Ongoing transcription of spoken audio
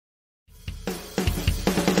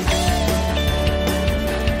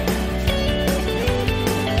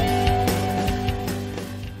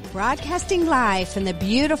broadcasting live from the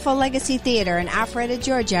beautiful Legacy Theater in Alpharetta,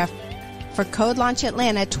 Georgia for CodeLaunch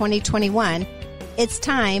Atlanta 2021. It's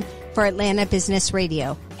time for Atlanta Business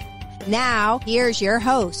Radio. Now, here's your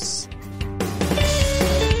hosts.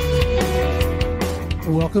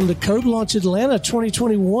 Welcome to CodeLaunch Atlanta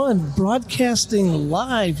 2021, broadcasting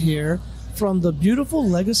live here from the beautiful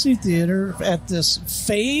Legacy Theater at this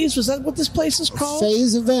Phase. Was that what this place is called?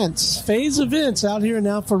 Phase Events. Phase Events out here in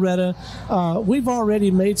Alpharetta. We've already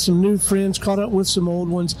made some new friends, caught up with some old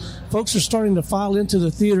ones. Folks are starting to file into the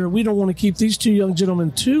theater. We don't want to keep these two young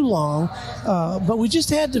gentlemen too long, but we just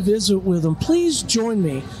had to visit with them. Please join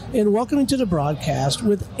me in welcoming to the broadcast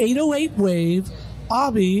with 808 Wave,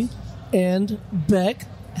 Abhi, and Bek.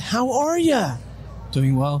 How are ya?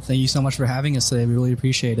 Doing well. Thank you so much for having us today. We really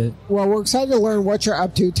appreciate it. Well, we're excited to learn what you're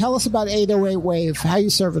up to. Tell us about 808 Wave. How you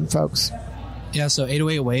serving folks? Yeah, so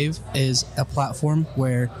 808 Wave is a platform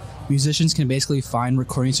where musicians can basically find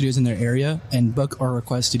recording studios in their area and book or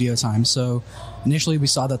request studio time. So initially we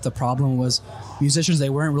saw that the problem was musicians, they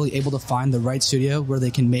weren't really able to find the right studio where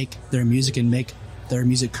they can make their music and make their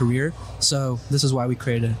music career. So this is why we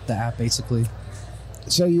created the app, basically.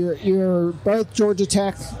 So you're both Georgia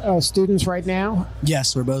Tech students right now?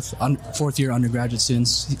 Yes, we're both fourth-year undergraduate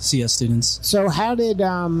students, CS students. So how did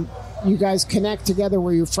you guys connect together?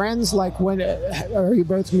 Were you friends? Like, when are you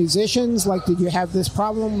both musicians? Like, did you have this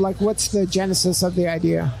problem? Like, what's the genesis of the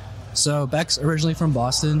idea? So Bek's originally from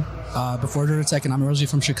Boston, before Georgia Tech, and I'm originally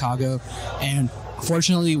from Chicago. And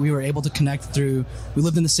fortunately, we were able to connect we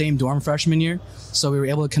lived in the same dorm freshman year, so we were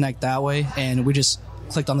able to connect that way, and we just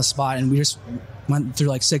clicked on the spot, and we just went through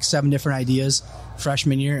like 6-7 different ideas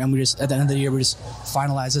freshman year, and we just, at the end of the year, we just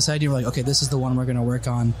finalized this idea. We're like, okay, this is the one we're going to work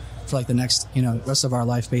on for like the next, rest of our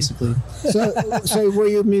life, basically. So were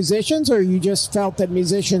you musicians, or you just felt that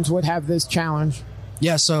musicians would have this challenge?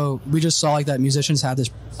 Yeah, so we just saw like that musicians had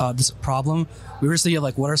this problem. We were just thinking of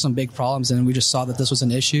like, what are some big problems, and we just saw that this was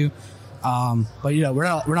an issue. But we're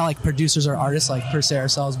not like producers or artists like per se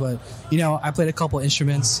ourselves, but I played a couple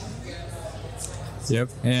instruments. Yep,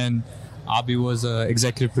 and Abhi was an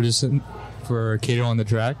executive producer for Cato on the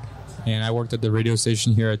Track, and I worked at the radio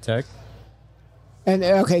station here at Tech. And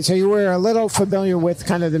okay, so you were a little familiar with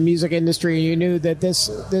kind of the music industry, and you knew that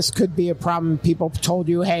this could be a problem. People told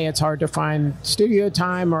you, hey, it's hard to find studio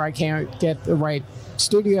time, or I can't get the right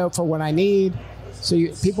studio for what I need. So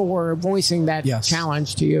people were voicing that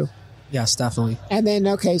challenge to you. Yes, definitely. And then,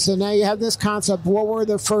 okay, so now you have this concept. What were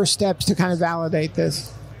the first steps to kind of validate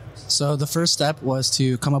this? So the first step was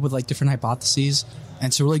to come up with like different hypotheses and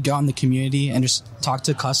to really go out in the community and just talk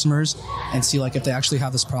to customers and see like if they actually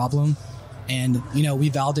have this problem. And, we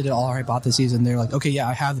validated all our hypotheses, and they're like, okay, yeah,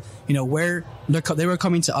 I have, where they were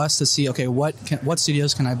coming to us to see, okay, what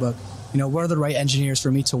studios can I book? What are the right engineers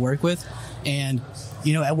for me to work with? And,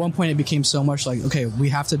 at one point it became so much like, okay, we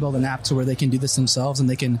have to build an app to where they can do this themselves, and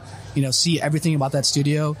they can, see everything about that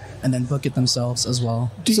studio and then book it themselves as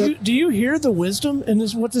well. Do you hear the wisdom in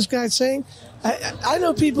what this guy's saying? I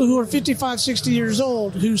know people who are 55, 60 years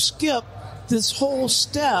old who skip this whole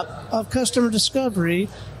step of customer discovery,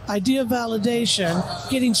 idea validation,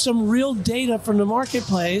 getting some real data from the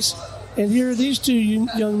marketplace. And here are these two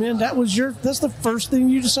young men. That's the first thing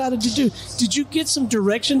you decided to do. Did you get some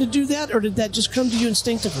direction to do that, or did that just come to you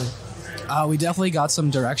instinctively? We definitely got some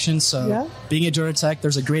direction. So being at Georgia Tech,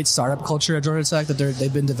 there's a great startup culture at Georgia Tech that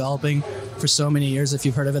they've been developing for so many years. If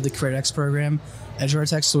you've heard of it, the CreateX program at Georgia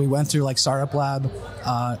Tech. So we went through like startup lab,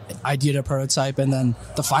 idea to prototype, and then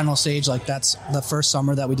the final stage, like that's the first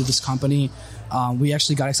summer that we did this company. We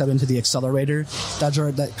actually got accepted into the accelerator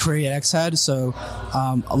that CreateX had. So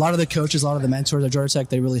a lot of the coaches, a lot of the mentors at Georgia Tech,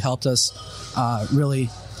 they really helped us really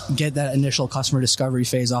get that initial customer discovery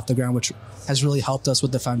phase off the ground, which has really helped us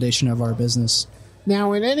with the foundation of our business.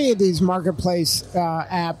 Now, in any of these marketplace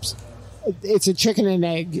apps, it's a chicken and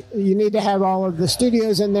egg. You need to have all of the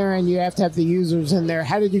studios in there, and you have to have the users in there.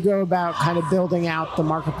 How did you go about kind of building out the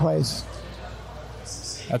marketplace?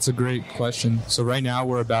 That's a great question. So right now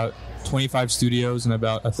we're about 25 studios and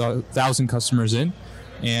about 1,000 customers in.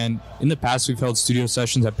 And in the past, we've held studio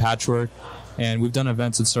sessions at Patchwork, and we've done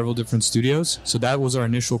events at several different studios. So that was our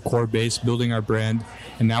initial core base, building our brand,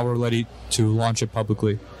 and now we're ready to launch it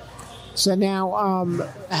publicly. So now,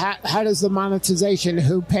 how does the monetization,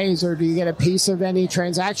 who pays, or do you get a piece of any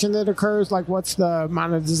transaction that occurs? Like, what's the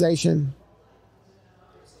monetization?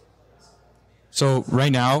 So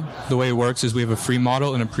right now, the way it works is we have a free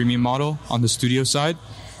model and a premium model on the studio side.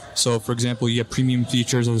 So, for example, you get premium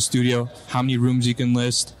features of the studio, how many rooms you can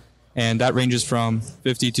list, and that ranges from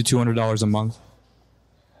 $50 to $200 a month.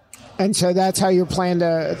 And so that's how you plan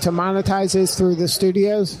to monetize this, through the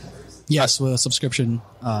studios? Yes, with a subscription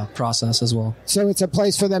process as well. So it's a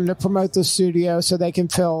place for them to promote the studio so they can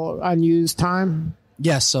fill unused time?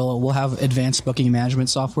 Yes, so we'll have advanced booking management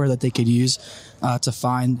software that they could use to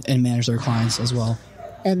find and manage their clients as well.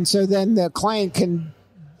 And so then the client can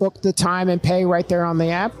book the time and pay right there on the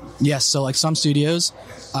app? Yes, so like some studios,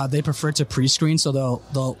 they prefer to pre-screen, so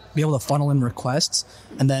they'll be able to funnel in requests,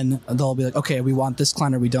 and then they'll be like, okay, we want this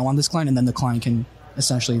client or we don't want this client, and then the client can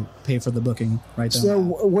essentially pay for the booking right there. So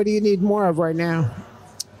what do you need more of right now?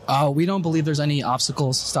 We don't believe there's any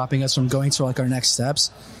obstacles stopping us from going to like our next steps.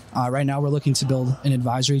 Right now we're looking to build an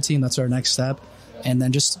advisory team. That's our next step. And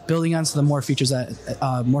then just building onto the more features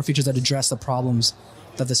that address the problems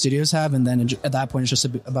that the studios have. And then at that point, it's just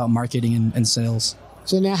about marketing and sales.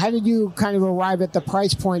 So now how did you kind of arrive at the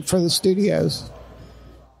price point for the studios?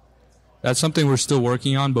 That's something we're still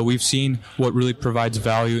working on, but we've seen what really provides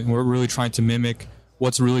value, and we're really trying to mimic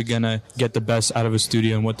what's really going to get the best out of a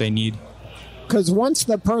studio and what they need. Because once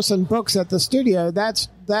the person books at the studio, that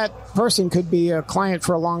person could be a client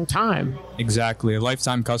for a long time. Exactly, a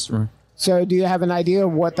lifetime customer. So do you have an idea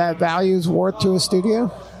of what that value is worth to a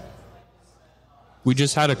studio? We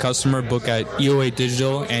just had a customer book at EO8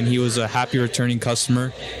 Digital, and he was a happy returning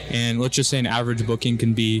customer. And let's just say an average booking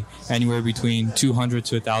can be anywhere between $200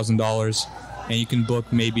 to $1,000, and you can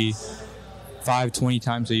book maybe 20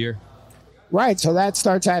 times a year. Right, so that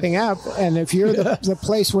starts adding up. And if you're the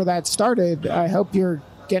place where that started, I hope you're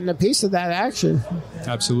getting a piece of that action.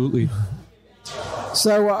 Absolutely.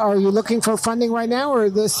 So are you looking for funding right now,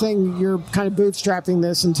 or this thing, you're kind of bootstrapping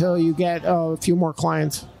this until you get a few more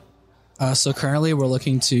clients? So currently we're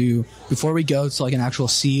looking to, before we go to like an actual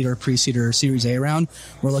seed or pre-seed or Series A round,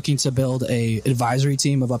 we're looking to build a advisory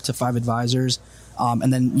team of up to 5 advisors,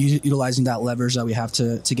 and then utilizing that leverage that we have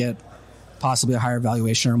to get possibly a higher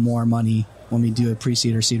valuation or more money when we do a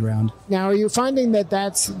pre-seed or seed round. Now, are you finding that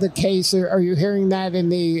that's the case, or are you hearing that in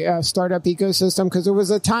the startup ecosystem? Because there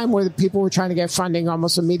was a time where people were trying to get funding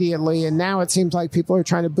almost immediately, and now it seems like people are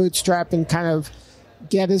trying to bootstrap and kind of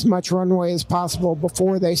get as much runway as possible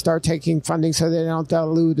before they start taking funding so they don't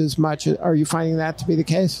dilute as much. Are you finding that to be the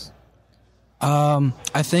case?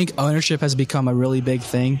 I think ownership has become a really big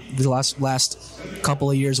thing the last couple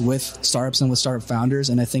of years with startups and with startup founders,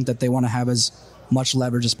 and I think that they want to have as much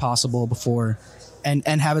leverage as possible before and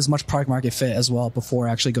have as much product market fit as well before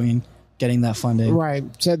actually getting that funding. Right.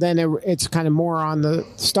 So then it's kind of more on the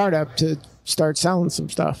startup to start selling some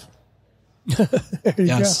stuff.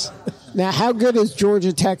 Yes. Go. Now, how good is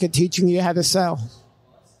Georgia Tech at teaching you how to sell?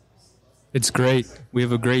 It's great. We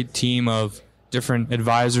have a great team of different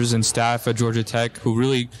advisors and staff at Georgia Tech who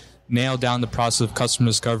really nail down the process of customer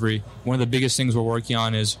discovery. One of the biggest things we're working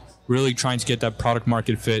on is really trying to get that product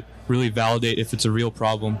market fit, really validate if it's a real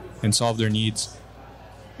problem and solve their needs.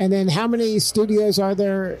 And then how many studios are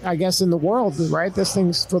there, I guess, in the world, right? This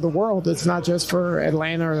thing's for the world. It's not just for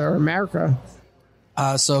Atlanta or America.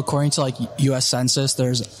 So according to like U.S. Census,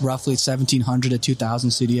 there's roughly 1,700 to 2,000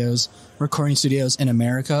 studios, recording studios in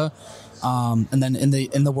America. And then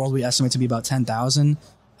in the world, we estimate to be about 10,000.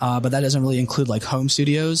 But that doesn't really include like home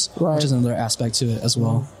studios, right, which is another aspect to it as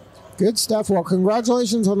well. Good stuff. Well,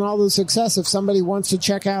 congratulations on all the success. If somebody wants to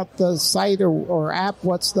check out the site or app,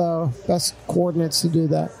 what's the best coordinates to do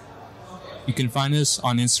that? You can find us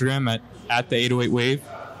on Instagram at the 808wave,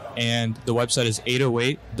 and the website is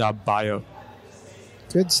 808.bio.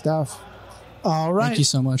 Good stuff. All right. Thank you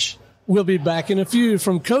so much. We'll be back in a few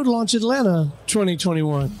from CodeLaunch Atlanta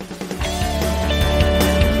 2021.